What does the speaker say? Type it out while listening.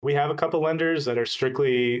We have a couple lenders that are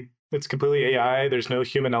it's completely AI. There's no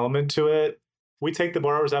human element to it. We take the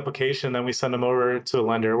borrower's application, then we send them over to the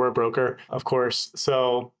lender. We're a broker, of course.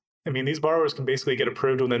 So, I mean, these borrowers can basically get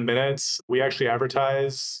approved within minutes. We actually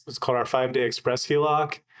advertise, it's called our 5-day express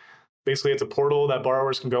HELOC. Basically, it's a portal that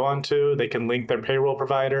borrowers can go onto. They can link their payroll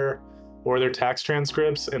provider or their tax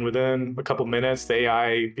transcripts, and within a couple minutes, the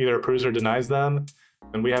AI either approves or denies them.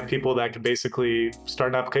 And we have people that can basically start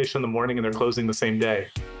an application in the morning and they're closing the same day.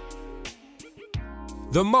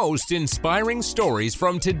 The most inspiring stories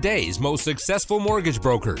from today's most successful mortgage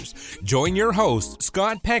brokers. Join your host,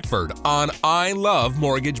 Scott Peckford, on I Love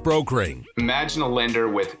Mortgage Brokering. Imagine a lender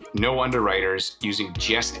with no underwriters using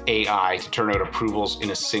just AI to turn out approvals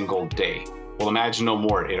in a single day. Well, imagine no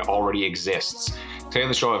more. It already exists. Today on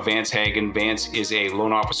the show, I have Vance Hagan. Vance is a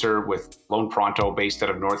loan officer with Loan Pronto based out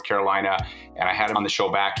of North Carolina. And I had him on the show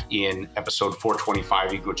back in episode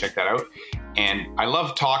 425. You can go check that out. And I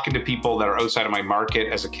love talking to people that are outside of my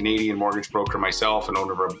market as a Canadian mortgage broker myself, an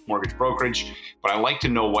owner of a mortgage brokerage, but I like to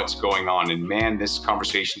know what's going on. And man, this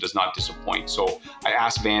conversation does not disappoint. So I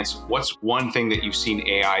asked Vance, what's one thing that you've seen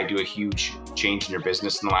AI do a huge change in your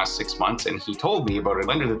business in the last 6 months? And he told me about a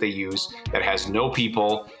lender that they use that has no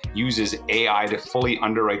people, uses AI to fully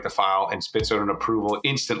underwrite the file and spits out an approval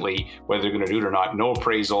instantly, whether they're going to do it or not, no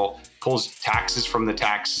appraisal, pulls taxes from the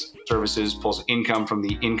tax services, pulls income from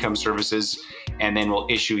the income services, and then will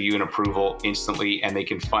issue you an approval instantly, and they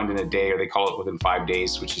can fund in a day, or they call it within 5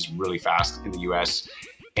 days, which is really fast in the US.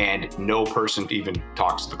 And no person even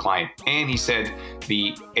talks to the client. And he said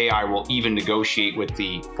the AI will even negotiate with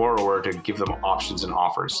the borrower to give them options and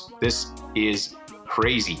offers. This is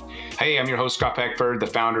crazy. Hey, I'm your host, Scott Peckford, the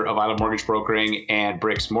founder of I Love Mortgage Brokering and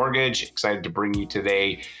Bricks Mortgage. Excited to bring you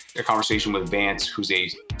today a conversation with Vance, who's a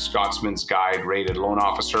Scotsman's Guide rated loan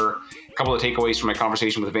officer. A couple of takeaways from my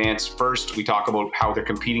conversation with Vance. First, we talk about how they're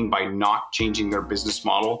competing by not changing their business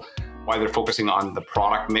model, why they're focusing on the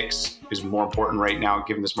product mix is more important right now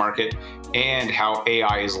given this market, and how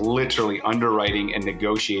AI is literally underwriting and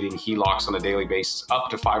negotiating HELOCs on a daily basis up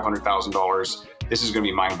to $500,000. This is going to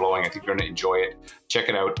be mind-blowing. I think you're going to enjoy it. Check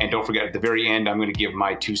it out. And don't forget, at the very end, I'm going to give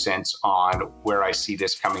my 2 cents on where I see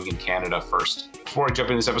this coming in Canada first. Before I jump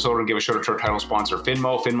into this episode, I'm going to give a shout out to our title sponsor,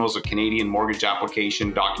 Finmo. Finmo is a Canadian mortgage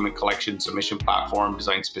application, document collection, submission platform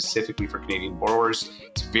designed specifically for Canadian borrowers.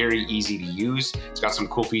 It's very easy to use. It's got some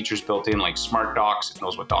cool features built in like Smart Docs. It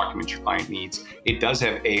knows what documents your client needs. It does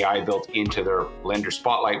have AI built into their Lender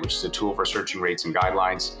Spotlight, which is a tool for searching rates and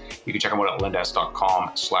guidelines. You can check them out at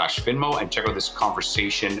lendesk.com/Finmo and check out this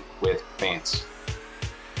conversation with Vance.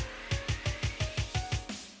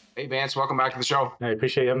 Hey, Vance, welcome back to the show. I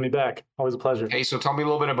appreciate you having me back. Always a pleasure. Hey, so tell me a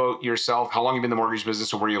little bit about yourself. How long have you been in the mortgage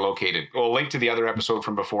business and where you're located? We'll link to the other episode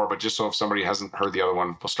from before, but just so if somebody hasn't heard the other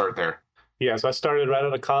one, we'll start there. Yeah, so I started right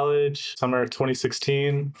out of college, summer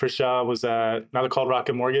 2016. First job was at, now they're called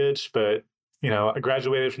Rocket Mortgage, but I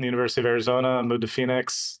graduated from the University of Arizona and moved to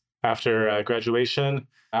Phoenix after graduation.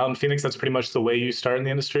 Out in Phoenix, that's pretty much the way you start in the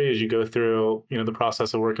industry, is you go through, the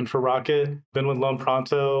process of working for Rocket. Been with Loan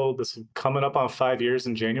Pronto, this is coming up on 5 years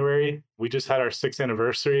in January. We just had our 6th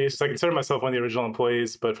anniversary. So I consider myself one of the original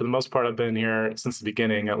employees, but for the most part, I've been here since the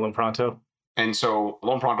beginning at Loan Pronto. And so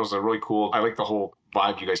Loan Pronto is a really cool, I like the whole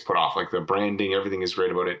vibe you guys put off, like the branding, everything is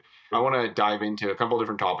great about it. I want to dive into a couple of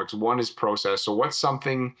different topics. One is process. So what's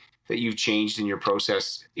something that you've changed in your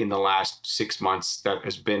process in the last 6 months that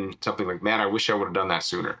has been something like, man, I wish I would have done that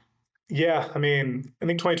sooner? Yeah, I think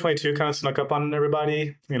 2022 kind of snuck up on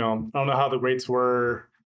everybody. I don't know how the rates were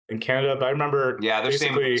in Canada, but I remember. Yeah, they're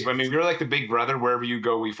same. You're like the big brother. Wherever you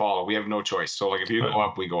go, we follow. We have no choice. So like if you go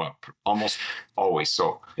up, we go up almost always.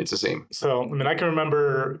 So it's the same. So, I can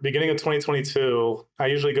remember beginning of 2022, I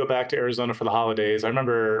usually go back to Arizona for the holidays. I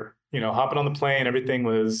remember, hopping on the plane, everything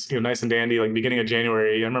was, nice and dandy, like beginning of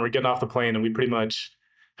January. I remember getting off the plane and we pretty much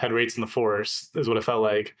had rates in the fours, is what it felt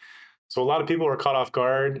like. So a lot of people were caught off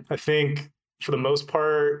guard. I think for the most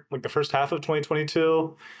part, like the first half of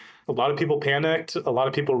 2022, a lot of people panicked. A lot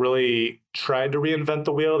of people really tried to reinvent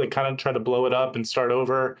the wheel. They kind of tried to blow it up and start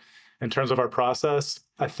over in terms of our process.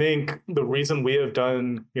 I think the reason we have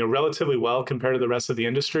done, relatively well compared to the rest of the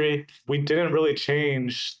industry, we didn't really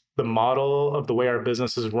change the model of the way our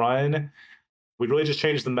business is run. We really just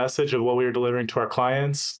changed the message of what we were delivering to our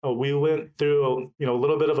clients. We went through, a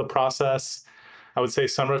little bit of a process, I would say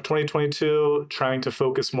summer of 2022, trying to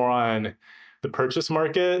focus more on the purchase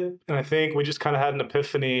market. And I think we just kind of had an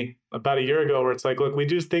epiphany about a year ago where it's like, look, we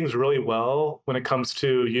do things really well when it comes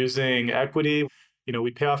to using equity.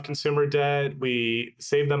 We pay off consumer debt, we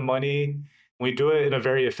save them money, we do it in a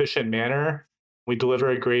very efficient manner. We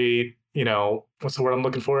deliver a great, what's the word I'm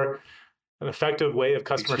looking for? an effective way of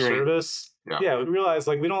customer service. Yeah. We realized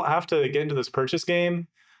like we don't have to get into this purchase game.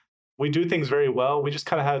 We do things very well. We just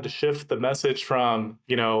kind of had to shift the message from,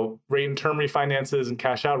 rate and term refinances and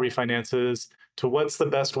cash out refinances to what's the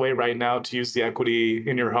best way right now to use the equity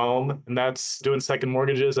in your home. And that's doing second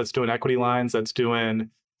mortgages, that's doing equity lines, that's doing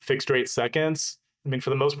fixed rate seconds. I mean, for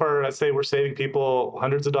the most part, I'd say we're saving people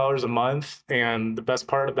hundreds of dollars a month. And the best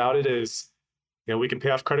part about it is, we can pay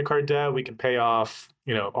off credit card debt, we can pay off,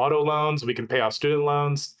 auto loans, we can pay off student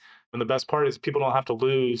loans. And the best part is people don't have to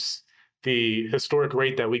lose the historic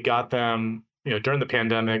rate that we got them, during the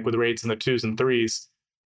pandemic with rates in the 2s and 3s.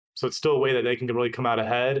 So it's still a way that they can really come out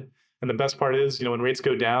ahead. And the best part is, when rates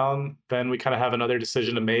go down, then we kind of have another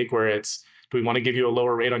decision to make where it's, do we want to give you a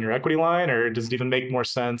lower rate on your equity line, or does it even make more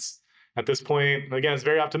sense at this point? Again, it's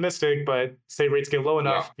very optimistic, but say rates get low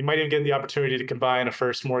enough, you might even get the opportunity to combine a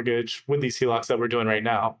first mortgage with these HELOCs that we're doing right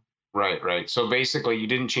now. Right. So basically, you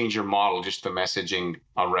didn't change your model, just the messaging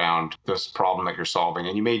around this problem that you're solving.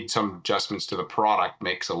 And you made some adjustments to the product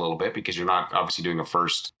mix a little bit because you're not obviously doing a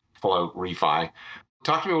first full-out refi.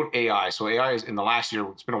 Talk to me about AI. So AI is, in the last year,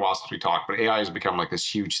 it's been a while since we talked, but AI has become like this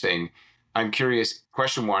huge thing. I'm curious,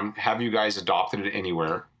 question one, have you guys adopted it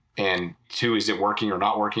anywhere? And two, is it working or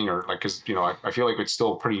not working? Or like, because, I feel like it's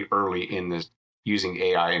still pretty early in this using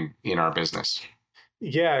AI in our business.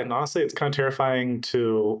 Yeah, and honestly, it's kind of terrifying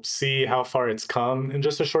to see how far it's come in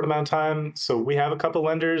just a short amount of time. So we have a couple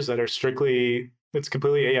lenders that are it's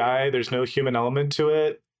completely AI. There's no human element to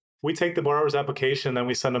it. We take the borrower's application, then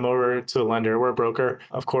we send them over to the lender. We're a broker,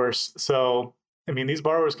 of course. So, these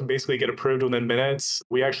borrowers can basically get approved within minutes.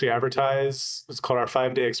 We actually advertise, it's called our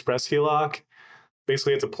 5-day express HELOC.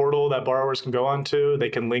 Basically, it's a portal that borrowers can go onto. They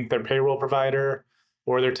can link their payroll provider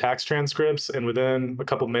or their tax transcripts, and within a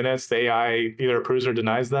couple minutes, the AI either approves or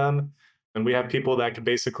denies them. And we have people that can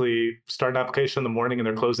basically start an application in the morning and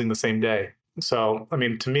they're closing the same day. So,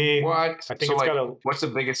 to me, I think what's the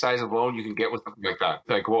biggest size of loan you can get with something like that?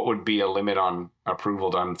 Like, what would be a limit on approval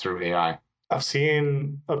done through AI? I've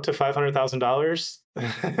seen up to $500,000.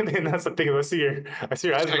 That's the thing. I see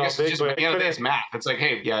your eyes are all big. But it's math. It's like,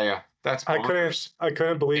 hey, that's bonkers. I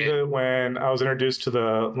couldn't believe it when I was introduced to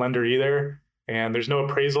the lender either. And there's no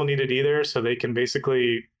appraisal needed either. So they can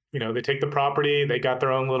basically, they take the property, they got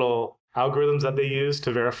their own little algorithms that they use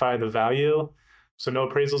to verify the value. So no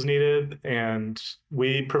appraisals needed. And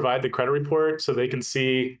we provide the credit report so they can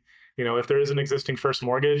see, if there is an existing first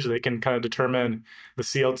mortgage, they can kind of determine the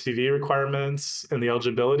CLTV requirements and the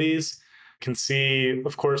eligibilities, can see,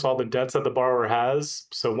 of course, all the debts that the borrower has.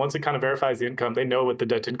 So once it kind of verifies the income, they know what the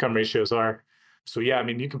debt to income ratios are. So you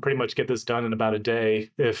can pretty much get this done in about a day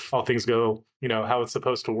if all things go, how it's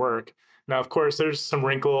supposed to work. Now, of course, there's some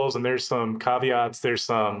wrinkles and there's some caveats, there's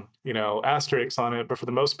some, asterisks on it. But for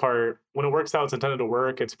the most part, when it works out, it's intended to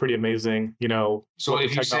work. It's pretty amazing, so what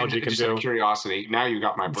if the technology you can just do. Out of curiosity, now you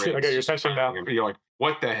got my brain. I got your attention now. You're like,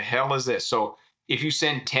 what the hell is this? So if you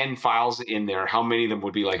send 10 files in there, how many of them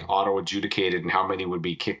would be like auto adjudicated and how many would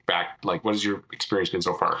be kicked back? Like, what has your experience been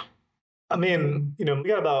so far? We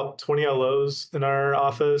got about 20 LOs in our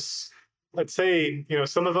office. I'd say,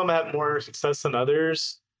 some of them have more success than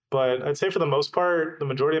others, but I'd say for the most part, the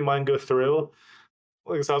majority of mine go through.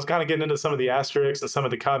 Like I said, I was kind of getting into some of the asterisks and some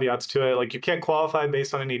of the caveats to it. Like, you can't qualify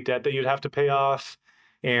based on any debt that you'd have to pay off,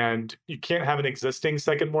 and you can't have an existing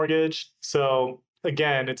second mortgage. So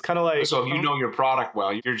again, it's kind of like... So if you know your product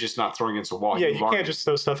well, you're just not throwing against the wall. Yeah, you can't just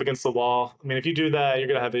throw stuff against the wall. If you do that, you're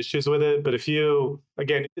going to have issues with it. But if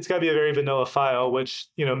again, it's got to be a very vanilla file, which,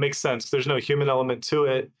 makes sense. There's no human element to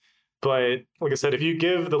it. But like I said, if you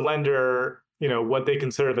give the lender, what they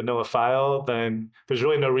consider a vanilla file, then there's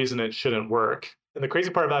really no reason it shouldn't work. And the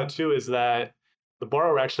crazy part about it too is that the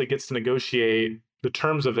borrower actually gets to negotiate the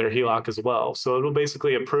terms of their HELOC as well. So it'll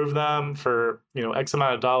basically approve them for, X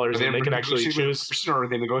amount of dollars, and they can actually choose. Or are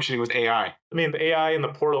they negotiating with AI? The AI in the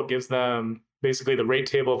portal gives them basically the rate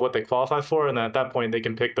table of what they qualify for. And then at that point, they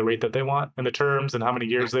can pick the rate that they want and the terms and how many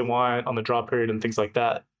years they want on the draw period and things like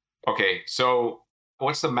that. Okay. So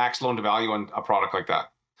what's the max loan to value on a product like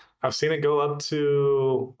that? I've seen it go up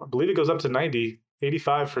to, I believe it goes up to 90,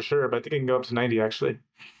 85 for sure, but I think it can go up to 90 actually.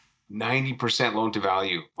 90% loan to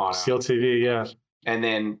value on CLTV, yeah. And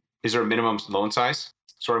then is there a minimum loan size?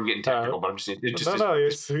 Sorry, I'm getting technical, but I'm just... These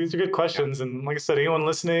are good questions. Yeah. And like I said, anyone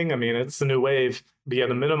listening, it's a new wave. But yeah,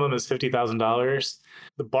 the minimum is $50,000.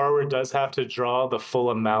 The borrower does have to draw the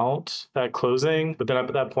full amount at closing, but then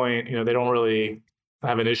at that point, they don't really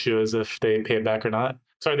have an issue as if they pay it back or not.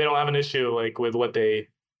 Sorry, they don't have an issue like with what they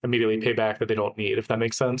immediately pay back that they don't need, if that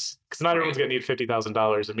makes sense. Because not everyone's going to need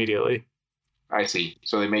 $50,000 immediately. I see.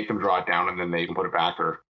 So they make them draw it down and then they can put it back,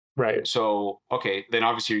 or... Right. So, okay, then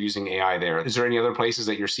obviously you're using AI there. Is there any other places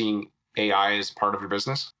that you're seeing AI as part of your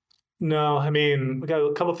business? No, I mean, we got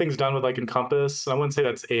a couple things done with like Encompass. I wouldn't say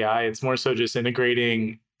that's AI. It's more so just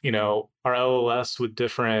integrating, our LOS with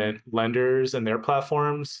different lenders and their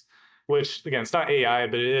platforms, which again, it's not AI,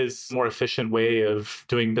 but it is a more efficient way of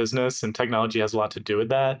doing business, and technology has a lot to do with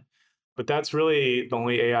that. But that's really the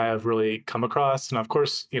only AI I've really come across. And of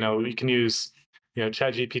course, you can use,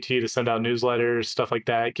 ChatGPT to send out newsletters, stuff like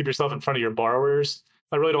that. Keep yourself in front of your borrowers.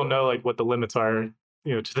 I really don't know like what the limits are,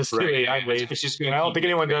 to this new Right. AI It's, wave. it's just And going I to don't keep think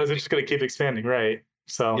anyone does. It's expanding. just going to keep expanding, right?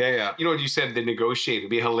 So Yeah, yeah. You know what you said, the negotiate. It'd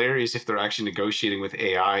be hilarious if they're actually negotiating with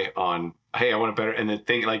AI on, hey, I want a better, and then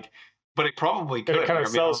think like, but it probably and it could. kind Like,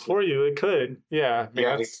 of I mean, sells for you. It could, yeah. I mean,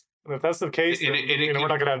 yeah, if that's the case, and then it we're could not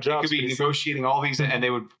going to have it could jobs be pretty soon. negotiating all these, and they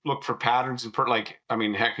would look for patterns and like, I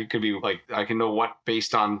mean, heck, it could be like, I can know what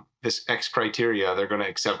based on this X criteria they're going to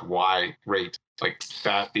accept Y rate. Like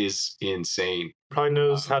that is insane. Probably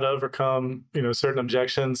knows Uh, how to overcome, certain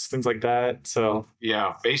objections, things like that. So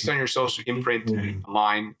yeah, based on your social imprint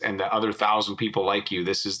online and the other 1,000 people like you,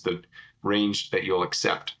 this is the range that you'll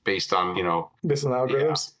accept based on, this and yeah,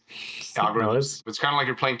 algorithms. No, algorithms. It's kind of like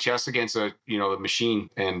you're playing chess against a machine,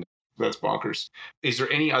 and that's bonkers. Is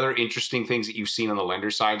there any other interesting things that you've seen on the lender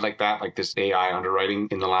side like that, like this AI underwriting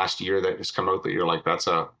in the last year that has come out that you're like, that's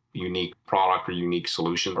a unique product or unique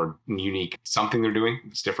solution or unique something they're doing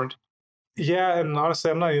that's different? yeah, and honestly,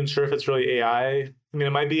 I'm not even sure if it's really AI. I mean,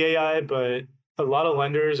 it might be AI, but a lot of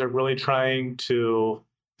lenders are really trying to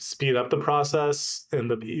speed up the process. And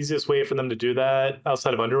the easiest way for them to do that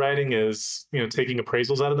outside of underwriting is, taking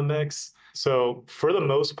appraisals out of the mix. So for the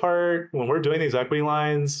most part, when we're doing these equity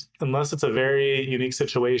lines, unless it's a very unique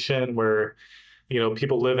situation where,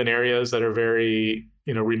 people live in areas that are very,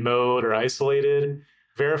 remote or isolated,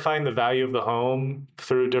 verifying the value of the home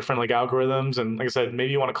through different like algorithms. And like I said,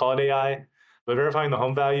 maybe you want to call it AI, but verifying the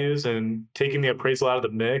home values and taking the appraisal out of the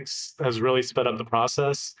mix has really sped up the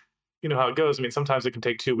process. You know how it goes. I mean, sometimes it can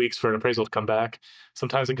take 2 weeks for an appraisal to come back.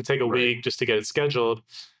 Sometimes it can take a Right. week just to get it scheduled.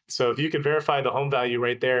 So if you can verify the home value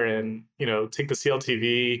right there and, take the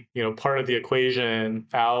CLTV, part of the equation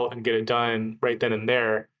out and get it done right then and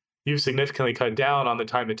there, you've significantly cut down on the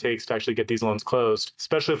time it takes to actually get these loans closed,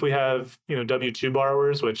 especially if we have, W-2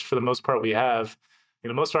 borrowers, which for the most part we have.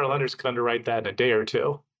 Most of our lenders can underwrite that in a day or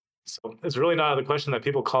two. So it's really not out of the question that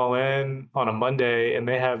people call in on a Monday and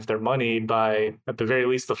they have their money by, at the very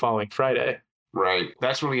least, the following Friday. Right.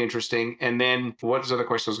 That's really interesting. And then what is the other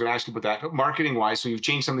question I was going to ask you about that? Marketing wise, so you've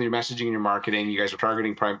changed some of your messaging in your marketing. You guys are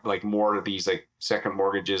targeting like more of these like second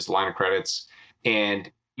mortgages, line of credits, and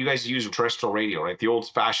you guys use terrestrial radio, right? The old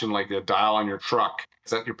fashioned, like the dial on your truck.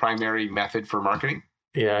 Is that your primary method for marketing?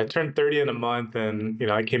 Yeah, I turned 30 in a month and,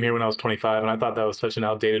 I came here when I was 25 and I thought that was such an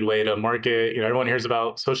outdated way to market. Everyone hears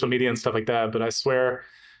about social media and stuff like that, but I swear,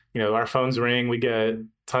 our phones ring, we get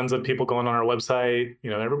tons of people going on our website,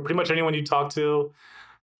 pretty much anyone you talk to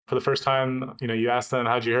for the first time, you ask them,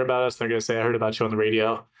 how'd you hear about us? They're going to say, I heard about you on the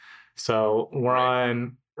radio. So Right.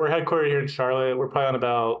 we're headquartered here in Charlotte. We're probably on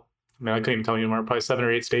about, I mean, I couldn't even tell you anymore, probably 7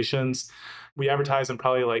 or 8 stations. We advertise in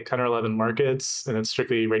probably like 10 or 11 markets, and it's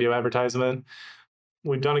strictly radio advertisement.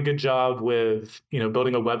 We've done a good job with,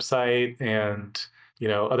 building a website and,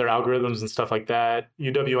 other algorithms and stuff like that.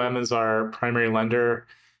 UWM is our primary lender.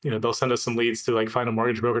 They'll send us some leads to like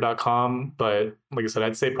findamortgagebroker.com. But like I said,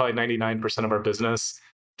 I'd say probably 99% of our business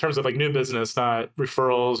in terms of like new business, not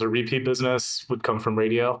referrals or repeat business, would come from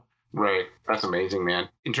radio. Right. That's amazing, man.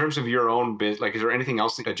 In terms of your own business, like, is there anything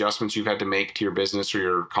else, adjustments you've had to make to your business or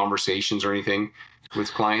your conversations or anything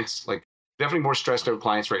with clients? Like, definitely more stressed out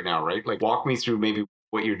clients right now, right? Like, walk me through maybe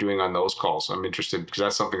what you're doing on those calls. I'm interested because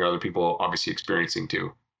that's something other people are obviously experiencing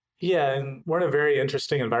too. Yeah, and we're in a very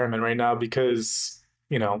interesting environment right now because,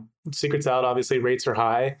 secrets out, obviously rates are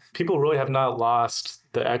high. People really have not lost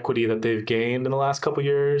the equity that they've gained in the last couple of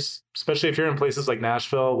years, especially if you're in places like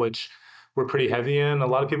Nashville, which we're pretty heavy in. A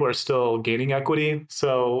lot of people are still gaining equity.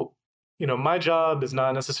 So, my job is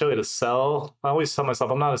not necessarily to sell. I always tell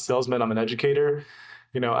myself I'm not a salesman, I'm an educator.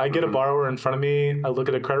 I get a Mhm. borrower in front of me, I look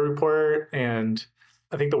at a credit report, and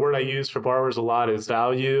I think the word I use for borrowers a lot is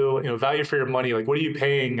value, value for your money. Like, what are you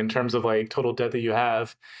paying in terms of like total debt that you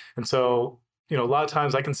have? And so, a lot of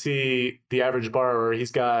times I can see the average borrower,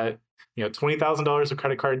 he's got, $20,000 of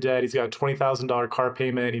credit card debt. He's got a $20,000 car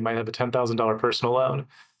payment. He might have a $10,000 personal loan.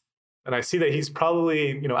 And I see that he's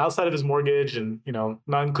probably, outside of his mortgage and,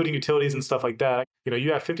 not including utilities and stuff like that,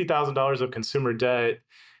 you have $50,000 of consumer debt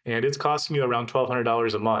and it's costing you around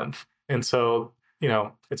 $1,200 a month. And so,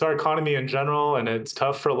 it's our economy in general and it's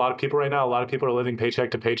tough for a lot of people right now. A lot of people are living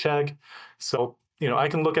paycheck to paycheck. So, I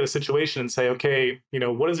can look at a situation and say, okay,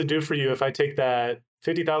 what does it do for you if I take that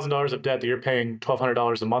 $50,000 of debt that you're paying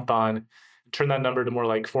 $1,200 a month on, turn that number to more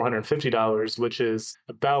like $450, which is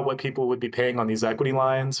about what people would be paying on these equity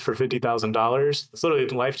lines for $50,000. It's literally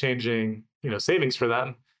life-changing, savings for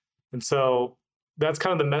them. And so that's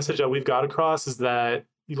kind of the message that we've got across, is that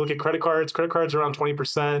you look at credit cards are around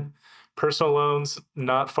 20%, personal loans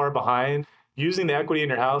not far behind. Using the equity in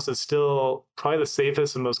your house is still probably the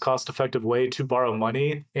safest and most cost-effective way to borrow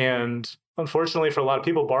money. And unfortunately, for a lot of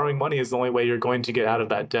people, borrowing money is the only way you're going to get out of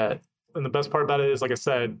that debt. And the best part about it is, like I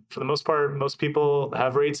said, for the most part, most people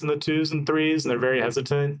have rates in the 2s and 3s, and they're very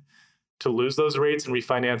hesitant to lose those rates and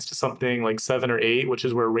refinance to something like 7 or 8, which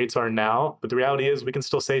is where rates are now. But the reality is we can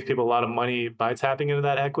still save people a lot of money by tapping into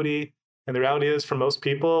that equity. And the reality is, for most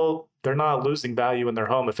people, they're not losing value in their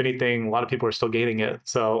home. If anything, a lot of people are still gaining it.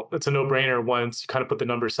 So it's a no-brainer once you kind of put the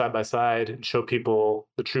numbers side by side and show people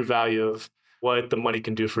the true value of what the money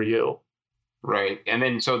can do for you. Right. And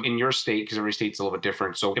then, so in your state, because every state's a little bit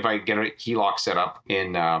different. So if I get a HELOC set up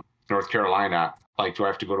in North Carolina, like, do I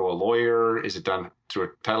have to go to a lawyer? Is it done through a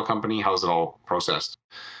title company? How's it all processed?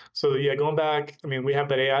 So yeah, going back, we have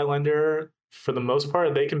that AI lender. For the most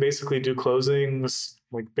part, they can basically do closings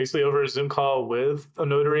like basically over a Zoom call with a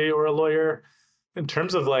notary or a lawyer. In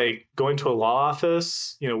terms of like going to a law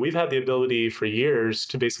office, we've had the ability for years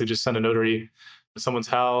to basically just send a notary to someone's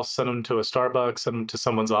house, send them to a Starbucks, send them to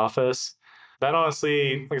someone's office. That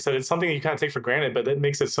honestly, like I said, it's something you kind of take for granted, but it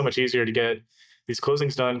makes it so much easier to get these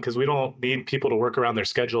closings done because we don't need people to work around their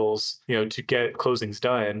schedules, to get closings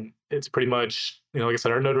done. It's pretty much, like I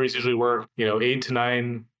said, our notaries usually work, 8 to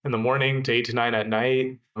 9 in the morning to 8 to 9 at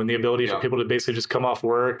night. And the ability for people to basically just come off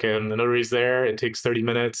work and the notary's there. It takes 30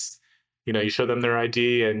 minutes. You show them their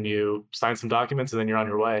ID and you sign some documents and then you're on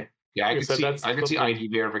your way. Yeah, I can see ID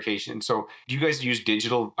verification. So do you guys use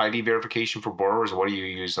digital ID verification for borrowers? Or what do you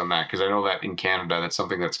use on that? Because I know that in Canada, that's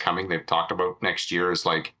something that's coming. They've talked about next year is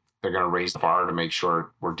like they're going to raise the bar to make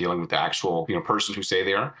sure we're dealing with the actual person who say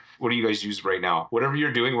they are. What do you guys use right now? Whatever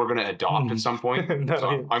you're doing, we're going to adopt at some point.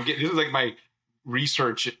 So this is like my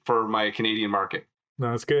research for my Canadian market.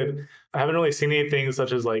 No, that's good. I haven't really seen anything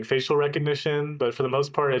such as like facial recognition, but for the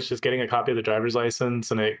most part, it's just getting a copy of the driver's license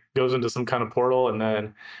and it goes into some kind of portal and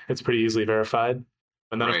then it's pretty easily verified.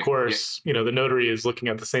 And then, of course, the notary is looking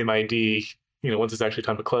at the same ID, once it's actually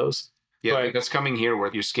time to close. Yeah, but that's coming here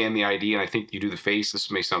where you scan the ID and I think you do the face. This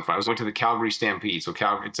may sound fun. I was going to the Calgary Stampede. So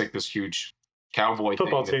it's like this huge cowboy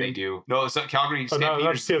football thing that they do. No, it's not Calgary Stampede. Oh, no,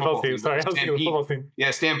 that's the CFL team. Sorry, I was thinking football team.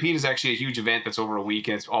 Yeah, Stampede is actually a huge event that's over a week,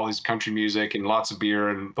 and it's all this country music and lots of beer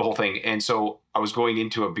and the whole thing. And so I was going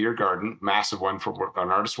into a beer garden, massive one for where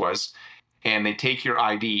an artist was, and they take your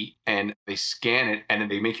ID and they scan it, and then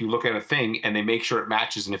they make you look at a thing, and they make sure it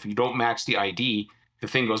matches. And if you don't match the ID, the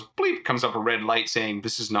thing goes bleep, comes up a red light saying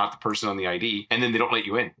this is not the person on the ID, and then they don't let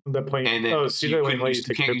you in. That point, and then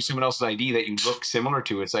you can't use someone else's ID that you look similar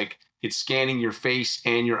to. It's like it's scanning your face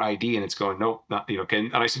and your ID, and it's going nope, not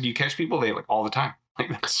And I said, do you catch people? They like all the time. Like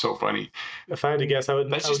that's so funny. If I had to guess, I would.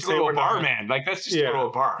 That's just go to a bar, man. Like that's just go to a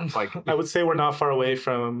bar. Like I would say we're not far away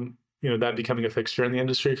from that becoming a fixture in the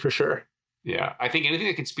industry for sure. Yeah, I think anything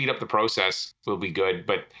that can speed up the process will be good,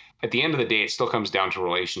 but at the end of the day, it still comes down to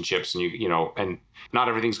relationships, and and not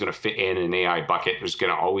everything's going to fit in an AI bucket. There's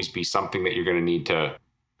going to always be something that you're going to need to,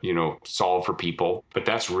 solve for people. But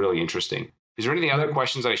that's really interesting. Is there any other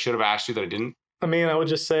questions that I should have asked you that I didn't? I would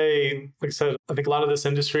just say, like I said, I think a lot of this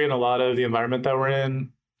industry and a lot of the environment that we're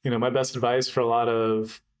in, my best advice for a lot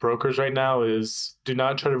of brokers right now is do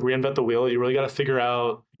not try to reinvent the wheel. You really got to figure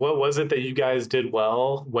out what was it that you guys did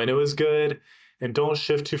well, when it was good, and don't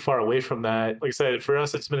shift too far away from that. Like I said, for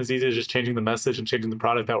us, it's been as easy as just changing the message and changing the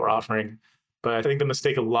product that we're offering. But I think the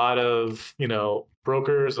mistake a lot of,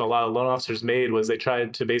 brokers and a lot of loan officers made was they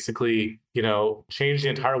tried to basically, change the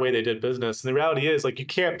entire way they did business. And the reality is, like, you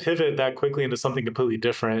can't pivot that quickly into something completely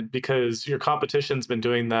different because your competition's been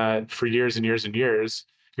doing that for years and years and years.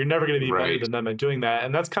 You're never going to be better than them at doing that.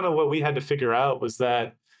 And that's kind of what we had to figure out was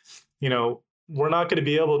that, we're not going to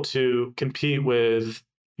be able to compete with,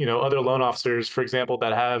 other loan officers, for example,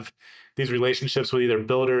 that have these relationships with either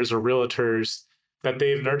builders or realtors that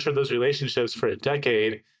they've nurtured those relationships for a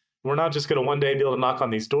decade. We're not just going to one day be able to knock on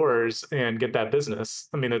these doors and get that business.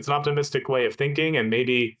 It's an optimistic way of thinking, and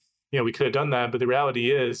maybe, we could have done that. But the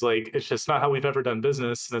reality is, like, it's just not how we've ever done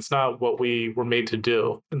business, and it's not what we were made to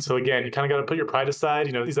do. And so, again, you kind of got to put your pride aside.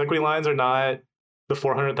 These equity lines are not the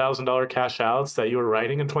 $400,000 cash outs that you were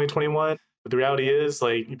writing in 2021. But the reality is,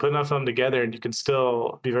 like, you put enough of them together and you can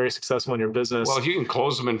still be very successful in your business. Well, if you can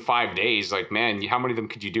close them in 5 days, like, man, how many of them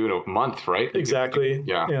could you do in a month, right? Exactly.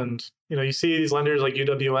 Yeah. And, you see these lenders like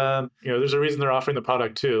UWM, there's a reason they're offering the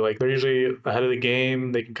product too. Like, they're usually ahead of the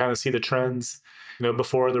game. They can kind of see the trends,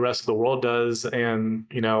 before the rest of the world does. And,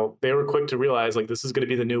 they were quick to realize, like, this is going to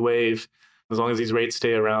be the new wave as long as these rates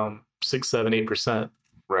stay around 6, 7, 8%.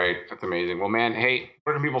 Right. That's amazing. Well, man, hey,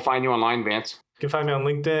 where can people find you online, Vance? You can find me on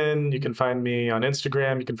LinkedIn. You can find me on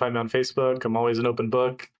Instagram. You can find me on Facebook. I'm always an open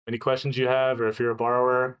book. Any questions you have, or if you're a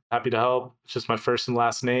borrower, happy to help. It's just my first and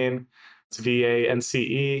last name. It's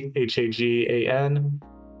VanceHagan.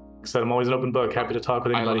 Like I said, I'm always an open book. Happy to talk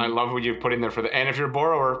with anybody. I love what you put in there and if you're a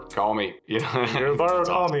borrower, call me. If you're a borrower,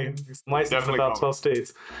 call me. I'm licensed in about 12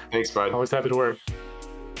 states. Thanks, bud. Always happy to work.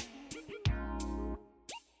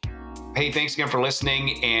 Hey, thanks again for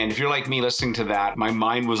listening. And if you're like me listening to that, my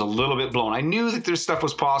mind was a little bit blown. I knew that this stuff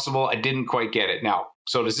was possible. I didn't quite get it. Now,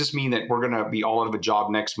 so does this mean that we're going to be all out of a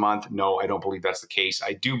job next month? No, I don't believe that's the case.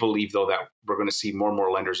 I do believe, though, that we're going to see more and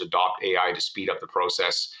more lenders adopt AI to speed up the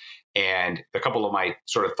process. And a couple of my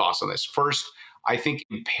sort of thoughts on this. First, I think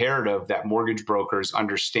imperative that mortgage brokers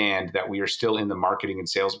understand that we are still in the marketing and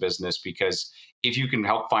sales business, because if you can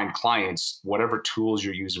help find clients, whatever tools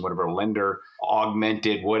you're using, whatever lender,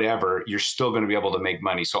 augmented, whatever, you're still going to be able to make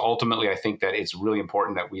money. So ultimately, I think that it's really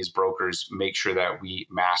important that we as brokers make sure that we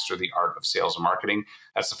master the art of sales and marketing.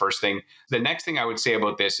 That's the first thing. The next thing I would say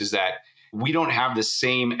about this is that we don't have the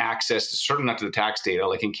same access to certainly not to the tax data.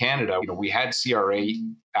 Like in Canada, we had CRA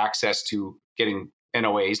access to getting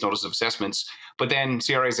NOAs, notice of assessments, but then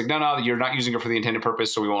CRA is like, no, you're not using it for the intended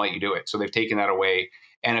purpose, so we won't let you do it. So they've taken that away.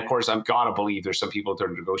 And of course, I've got to believe there's some people that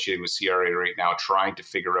are negotiating with CRA right now, trying to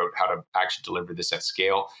figure out how to actually deliver this at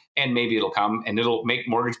scale. And maybe it'll come and it'll make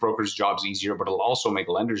mortgage brokers' jobs easier, but it'll also make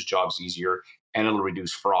lenders' jobs easier, and it'll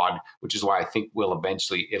reduce fraud, which is why I think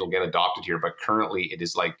it'll get adopted here. But currently it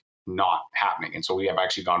is like not happening. And so we have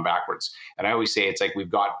actually gone backwards. And I always say it's like we've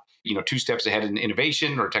got 2 steps ahead in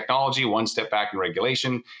innovation or technology, 1 step back in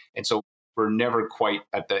regulation. And so we're never quite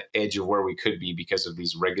at the edge of where we could be because of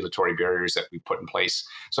these regulatory barriers that we put in place.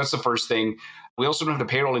 So that's the first thing. We also don't have the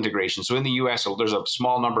payroll integration. So in the US, there's a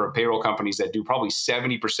small number of payroll companies that do probably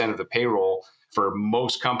 70% of the payroll for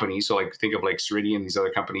most companies. So like think of like Ceridian, these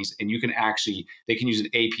other companies, and they can use an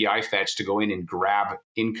API fetch to go in and grab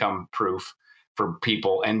income proof for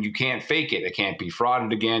people, and you can't fake it. It can't be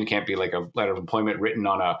frauded again. It can't be like a letter of employment written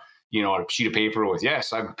on a sheet of paper with,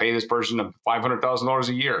 yes, I pay this person $500,000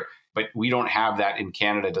 a year. But we don't have that in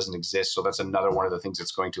Canada. It doesn't exist. So that's another one of the things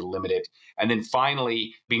that's going to limit it. And then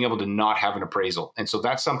finally, being able to not have an appraisal. And so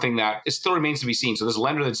that's something that it still remains to be seen. So this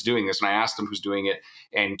lender that's doing this, and I asked them who's doing it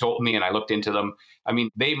and told me, and I looked into them. I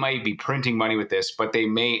mean, they might be printing money with this, but they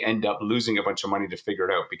may end up losing a bunch of money to figure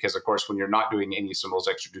it out. Because of course, when you're not doing any of some of those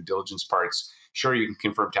extra due diligence parts, sure, you can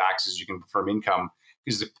confirm taxes, you can confirm income.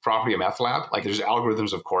 Is the property a meth lab? Like there's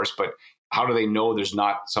algorithms, of course, but how do they know there's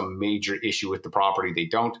not some major issue with the property? They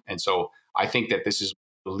don't. And so I think that this is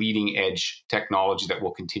leading edge technology that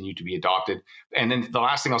will continue to be adopted. And then the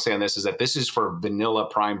last thing I'll say on this is that this is for vanilla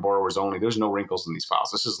prime borrowers only. There's no wrinkles in these files.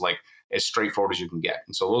 This is like as straightforward as you can get.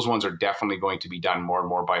 And so those ones are definitely going to be done more and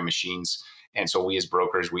more by machines. And so we as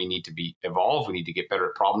brokers, we need to be evolved. We need to get better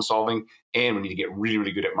at problem solving, and we need to get really,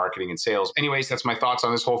 really good at marketing and sales. Anyways, that's my thoughts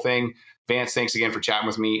on this whole thing. Vance, thanks again for chatting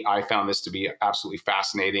with me. I found this to be absolutely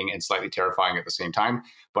fascinating and slightly terrifying at the same time.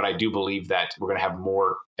 But I do believe that we're going to have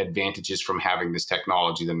more advantages from having this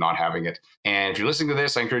technology than not having it. And if you're listening to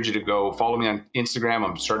this, I encourage you to go follow me on Instagram.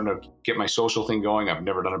 I'm starting to get my social thing going. I've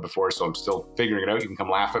never done it before, so I'm still figuring it out. You can come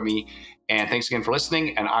laugh at me. And thanks again for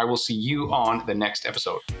listening. And I will see you on the next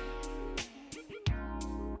episode.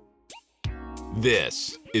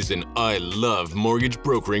 This is an I Love Mortgage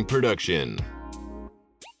Brokering production.